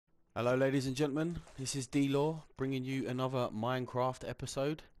Hello ladies and gentlemen, this is DLaw bringing you another Minecraft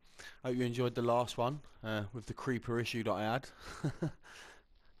episode. Hope you enjoyed the last one with the creeper issue that I had. A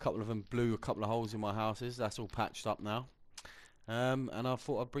couple of them blew a couple of holes in my houses, that's all patched up now. And I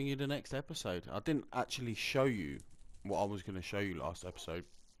thought I'd bring you the next episode. I didn't actually show you what I was going to show you last episode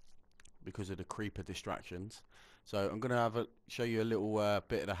because of the creeper distractions. So I'm going to show you a little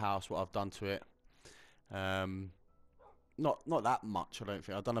bit of the house, what I've done to it. Not that much, I don't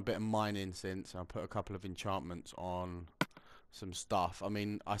think. I've done a bit of mining since. I put a couple of enchantments on some stuff. I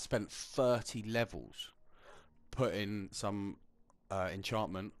mean, I spent 30 levels putting some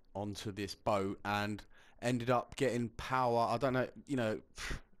enchantment onto this boat and ended up getting power. I don't know,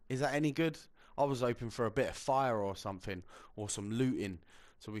 is that any good? I was hoping for a bit of fire or something, or some looting,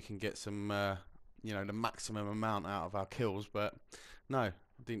 so we can get some, the maximum amount out of our kills, but no.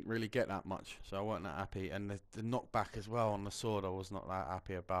 Didn't really get that much, so I wasn't that happy. And the knockback as well on the sword I was not that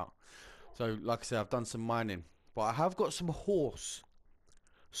happy about. So like I said, I've done some mining, but I have got some horse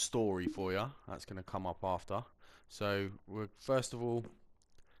story for you that's going to come up after. So we'll first of all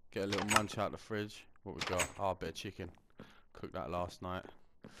get a little munch out of the fridge. What we got? Oh, a bit of chicken, cooked that last night.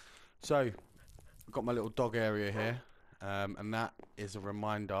 So I've got my little dog area here, and that is a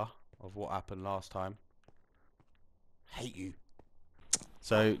reminder of what happened last time. Hate you.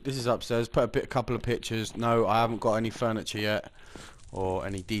 So this is upstairs. Put a couple of pictures. No, I haven't got any furniture yet or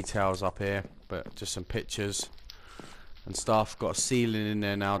any details up here, but just some pictures and stuff. Got a ceiling in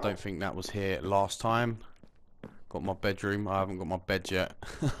there now. Don't think that was here last time. Got my bedroom. I haven't got my bed yet.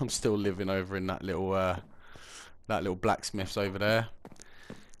 I'm still living over in that little blacksmith's over there.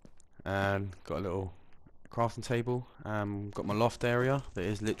 And got a little crafting table. Got my loft area. That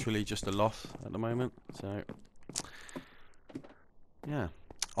is literally just a loft at the moment. So yeah.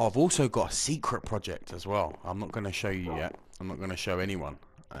 Oh, I've also got a secret project as well. I'm not going to show you yet. I'm not going to show anyone.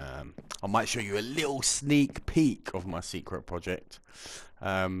 I might show you a little sneak peek of my secret project.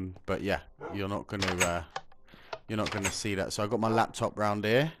 But yeah, you're not going to see that. So I got my laptop round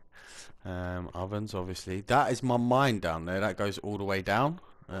here. Ovens, obviously. That is my mine down there. That goes all the way down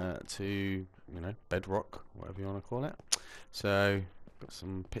to bedrock, whatever you want to call it. So got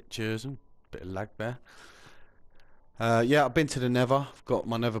some pictures and a bit of lag there. Yeah, I've been to the Nether. I've got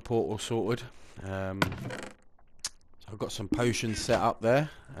my Nether portal sorted. So I've got some potions set up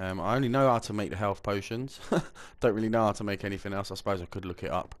there. I only know how to make the health potions. Don't really know how to make anything else. I suppose I could look it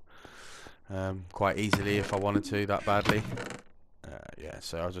up quite easily if I wanted to, that badly. Yeah,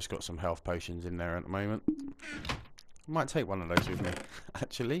 so I've just got some health potions in there at the moment. I might take one of those with me,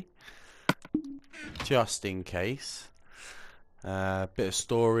 actually, just in case. Bit of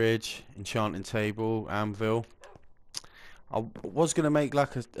storage, enchanting table, anvil. I was going to make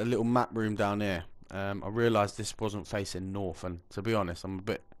like a little map room down here. I realised this wasn't facing north, and to be honest, I'm a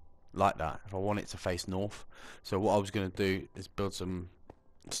bit like that. If I want it to face north, so what I was going to do is build some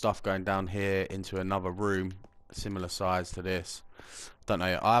stuff going down here into another room, similar size to this. Don't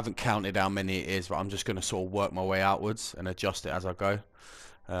know. I haven't counted how many it is, but I'm just going to sort of work my way outwards and adjust it as I go,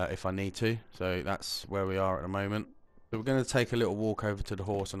 if I need to. So that's where we are at the moment. So we're going to take a little walk over to the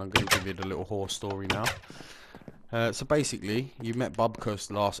horse, and I'm going to give you the little horse story now. So basically, you met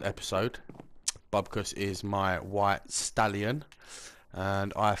Bubkus last episode. Bubkus is my white stallion,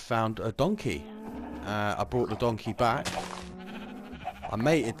 and I found a donkey. I brought the donkey back. I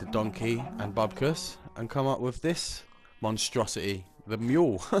mated the donkey and Bubkus and come up with this monstrosity, the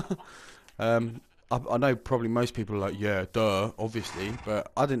mule. I know probably most people are like, yeah, duh, obviously,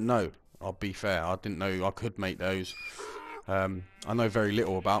 but I didn't know. I'll be fair, I didn't know I could make those. I know very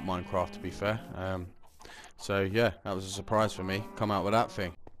little about Minecraft, to be fair. So yeah, that was a surprise for me. Come out with that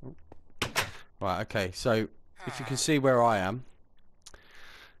thing. Right, okay, so if you can see where I am,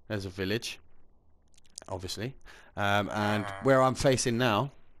 there's a village, obviously. And where I'm facing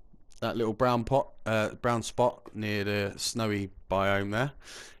now, that little brown spot near the snowy biome there,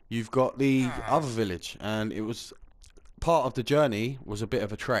 you've got the other village, and it was part of the journey was a bit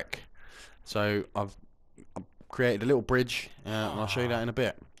of a trek. So I've created a little bridge, and I'll show you that in a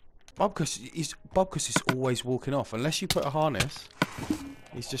bit. Bubkus is always walking off. Unless you put a harness,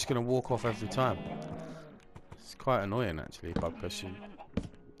 he's just going to walk off every time. It's quite annoying, actually, Bubkus. You're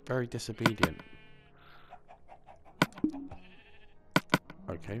very disobedient.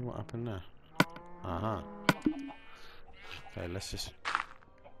 Okay, what happened there? Aha. Okay, let's just...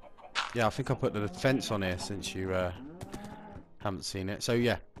 Yeah, I think I put the fence on here since you haven't seen it. So,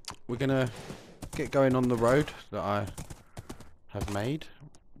 yeah, we're going to get going on the road that I have made.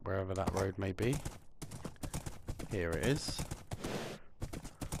 Wherever that road may be. Here it is.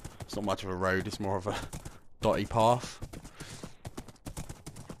 It's not much of a road, it's more of a dotty path.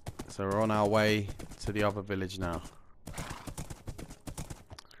 So we're on our way to the other village now.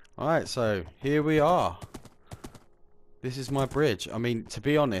 Alright, so here we are. This is my bridge. I mean, to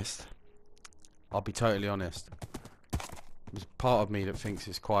be honest, I'll be totally honest. There's part of me that thinks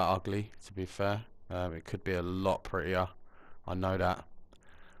it's quite ugly, to be fair. It could be a lot prettier. I know that.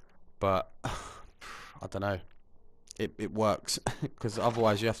 But, I don't know. It works. Because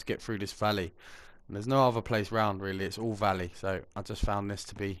otherwise you have to get through this valley. And there's no other place round, really. It's all valley. So, I just found this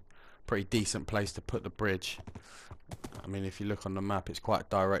to be a pretty decent place to put the bridge. I mean, if you look on the map, it's quite a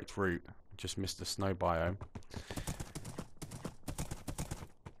direct route. Just missed the snow biome.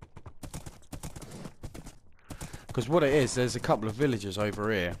 Because what it is, there's a couple of villagers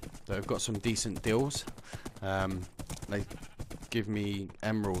over here that have got some decent deals. They give me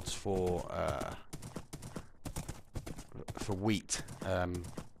emeralds for wheat.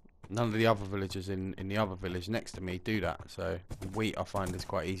 None of the other villagers in the other village next to me do that. So wheat I find is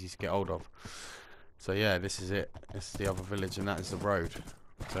quite easy to get hold of. So yeah, this is it. This is the other village and that is the road.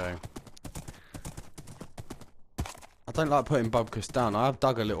 So I don't like putting Bubkus down. I have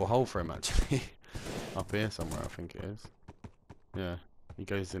dug a little hole for him actually. Up here somewhere, I think it is. Yeah, he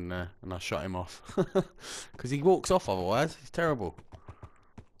goes in there and I shut him off. Because he walks off otherwise. He's terrible.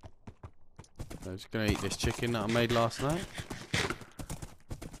 So I'm just going to eat this chicken that I made last night.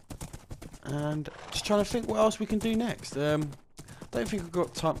 And just trying to think what else we can do next. Don't think I've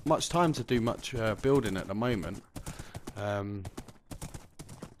got much time to do much building at the moment. Don't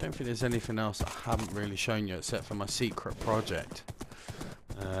think there's anything else I haven't really shown you except for my secret project.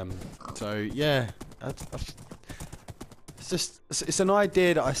 So yeah, it's an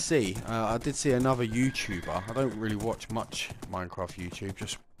idea that I see. I did see another YouTuber. I don't really watch much Minecraft YouTube,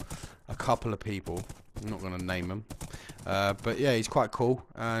 just a couple of people. I'm not going to name them, but yeah, he's quite cool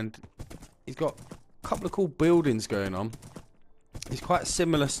and he's got a couple of cool buildings going on. He's quite a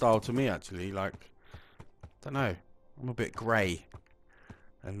similar style to me actually. Like, I don't know, I'm a bit grey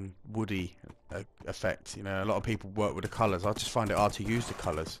and woody effect. You know, a lot of people work with the colours. I just find it hard to use the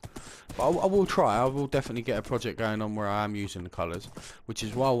colours, but I will try. I will definitely get a project going on where I am using the colours, which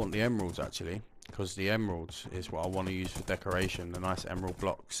is why I want the emeralds actually, because the emeralds is what I want to use for decoration. The nice emerald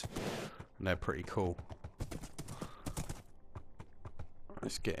blocks, and they're pretty cool.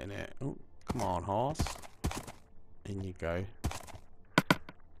 Let's get in it. Oh, come on, horse. In you go,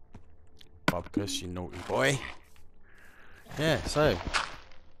 Bubkus, you naughty boy. Yeah, so.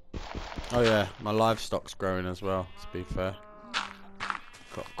 Oh yeah, my livestock's growing as well, to be fair.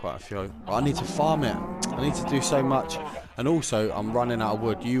 Got quite a few. But I need to farm it. I need to do so much. And also, I'm running out of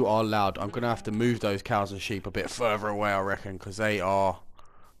wood. You are loud. I'm going to have to move those cows and sheep a bit further away, I reckon, because they are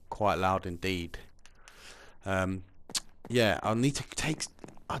quite loud indeed. Yeah, I'll need to take...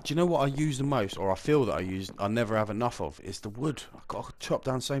 do you know what I use the most, or I feel that I never have enough of, is the wood. I've got to chop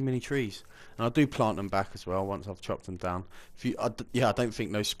down so many trees. And I do plant them back as well once I've chopped them down. Yeah, I don't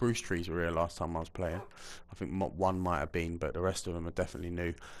think those spruce trees were here last time I was playing. I think one might have been, but the rest of them are definitely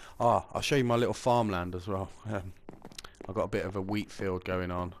new. I'll show you my little farmland as well. I've got a bit of a wheat field going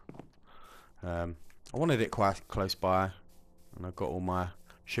on. I wanted it quite close by, and I've got all my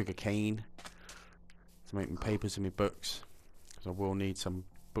sugar cane to make my papers and my books, because I will need some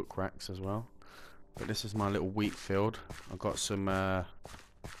book racks as well. But this is my little wheat field. I've got some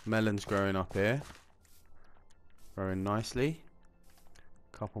melons growing up here, growing nicely.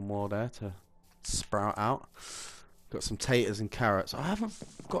 A couple more there to sprout out. Got some taters and carrots. I haven't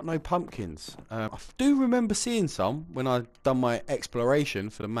got no pumpkins. I do remember seeing some when I done my exploration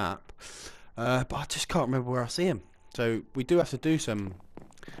for the map, but I just can't remember where I see them. So we do have to do some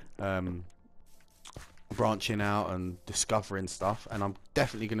branching out and discovering stuff, and I'm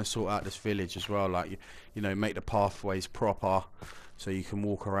definitely going to sort out this village as well, like you know, make the pathways proper so you can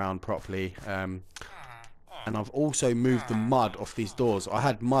walk around properly. And I've also moved the mud off these doors. I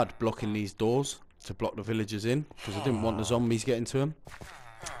had mud blocking these doors to block the villagers in because I didn't want the zombies getting to them.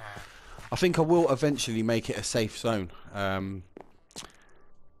 I think I will eventually make it a safe zone.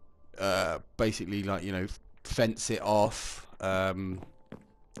 Basically, like, you know, fence it off.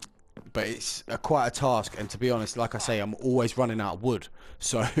 But it's quite a task, and to be honest, like I say, I'm always running out of wood,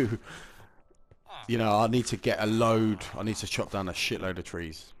 so you know, I need to get a load. I need to chop down a shitload of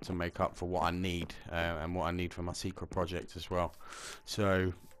trees to make up for what I need, and what I need for my secret project as well.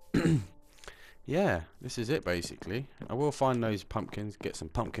 So yeah, this is it basically. I will find those pumpkins, get some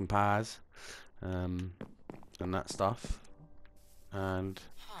pumpkin pies, and that stuff, and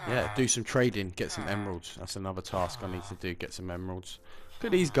yeah, do some trading, get some emeralds. That's another task I need to do, get some emeralds. Look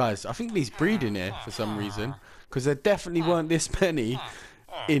at these guys. I think these breed in here for some reason, because there definitely weren't this many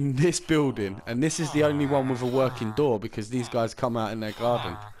in this building, and this is the only one with a working door because these guys come out in their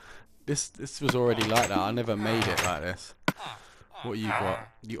garden. This was already like that. I never made it like this. What you got?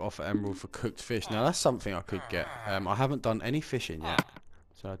 You offer emerald for cooked fish. Now that's something I could get. I haven't done any fishing yet,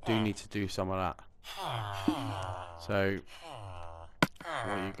 so I do need to do some of that. So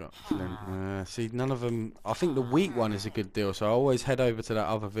what you got? Flint. See, none of them. I think the wheat one is a good deal. So I always head over to that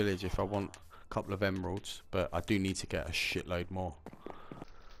other village if I want a couple of emeralds. But I do need to get a shitload more.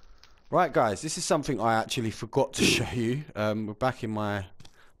 Right, guys. This is something I actually forgot to show you. We're back in my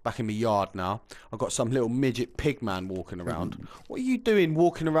yard now. I've got some little midget pigman walking around. What are you doing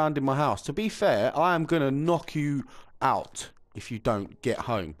walking around in my house? To be fair, I am gonna knock you out if you don't get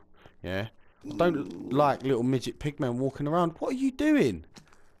home. Yeah. I don't like little midget pigmen walking around. What are you doing?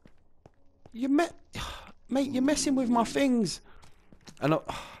 Mate, you're messing with my things. And I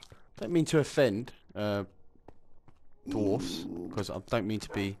don't mean to offend dwarfs, because I don't mean to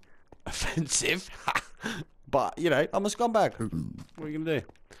be offensive. But, you know, I'm a scumbag. What are you going to do?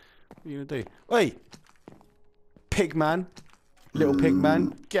 What are you going to do? Hey! Pigman. Little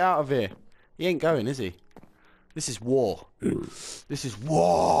pigman. Get out of here. He ain't going, is he? This is war. This is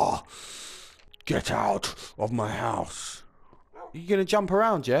war. Get out of my house. You gonna jump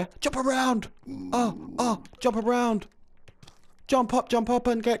around, yeah? Jump around! Oh, jump around. Jump up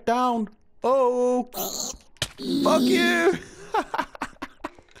and get down. Oh! Fuck you!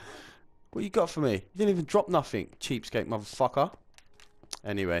 What you got for me? You didn't even drop nothing, cheapskate motherfucker.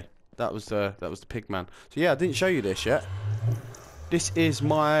 Anyway, that was the pigman. So yeah, I didn't show you this yet. This is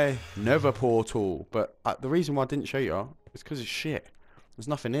my nether portal, but the reason why I didn't show you is because it's shit. There's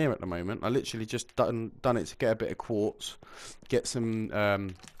nothing here at the moment. I literally just done it to get a bit of quartz, get some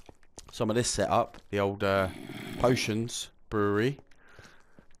of this set up, the old potions brewery,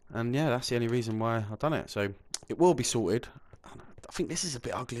 and yeah, that's the only reason why I've done it. So it will be sorted. I think this is a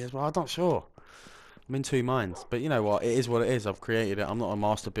bit ugly as well. I'm not sure. I'm in two minds, but you know what? It is what it is. I've created it. I'm not a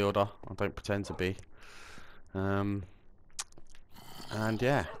master builder. I don't pretend to be. And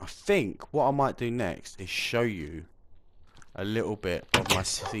yeah, I think what I might do next is show you a little bit of my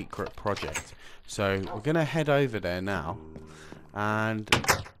secret project. So we're gonna head over there now, and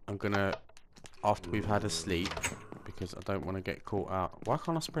I'm gonna, after we've had a sleep, because I don't want to get caught out. Why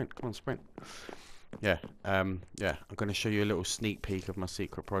can't I sprint? Come on, sprint. Yeah, yeah, I'm gonna show you a little sneak peek of my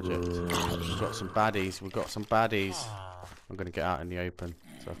secret project. We've got some baddies. I'm gonna get out in the open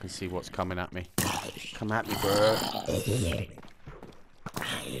so I can see what's coming at me. Come at me, bro.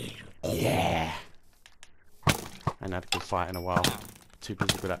 Yeah. I ain't had a good fight in a while. Too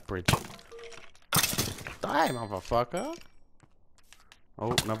busy with that bridge. Die, motherfucker!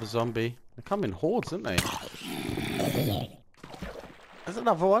 Oh, another zombie. They come in hordes, don't they? There's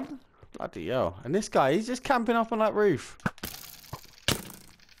another one. Bloody hell. And this guy, he's just camping up on that roof.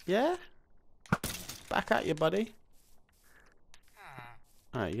 Yeah? Back at you, buddy.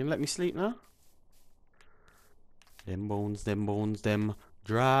 Alright, you gonna let me sleep now? Them bones, them bones, them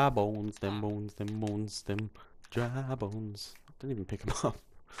dry bones, them bones, them bones, them dry bones. Didn't even pick them up.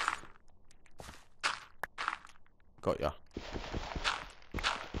 Got ya.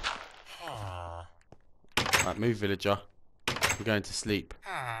 Right, move, villager. We're going to sleep.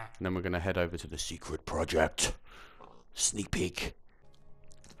 And then we're going to head over to the secret project. Sneak peek.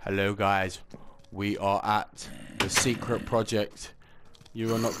 Hello, guys. We are at the secret project.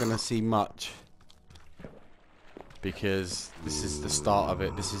 You are not going to see much, because this is the start of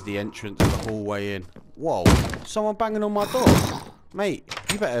it. This is the entrance, the hallway in. Whoa, someone banging on my door. Mate,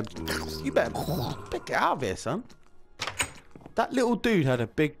 you better get out of here, son. That little dude had a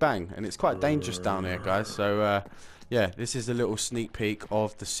big bang, and it's quite dangerous down here, guys. So, yeah, this is a little sneak peek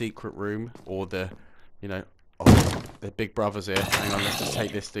of the secret room, or the, you know, oh, the big brothers here. Hang on, let's just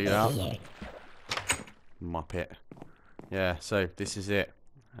take this dude out. Muppet. Yeah, so this is it.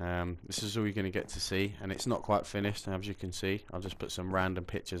 This is all you're going to get to see, and it's not quite finished, as you can see. I'll just put some random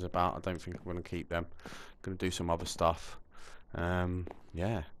pictures about. I don't think I'm going to keep them. I'm going to do some other stuff.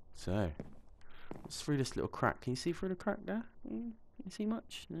 Yeah, so it's through this little crack. Can you see through the crack there? Can you see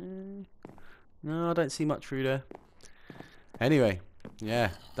much? No, I don't see much through there. Anyway,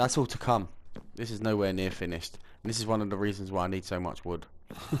 yeah, that's all to come. This is nowhere near finished, and this is one of the reasons why I need so much wood.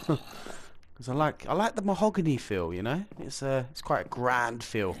 Because I like the mahogany feel, you know. It's quite a grand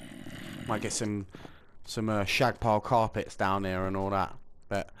feel. Might get some shag pile carpets down there and all that.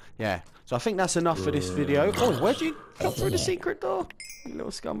 But yeah, so I think that's enough for this video. Oh, where'd you come through the secret door, you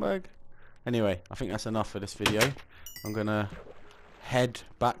little scumbag? Anyway, I think that's enough for this video. I'm gonna head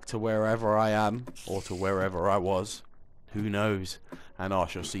back to wherever I am, or to wherever I was. Who knows? And I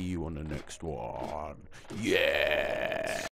shall see you on the next one. Yeah.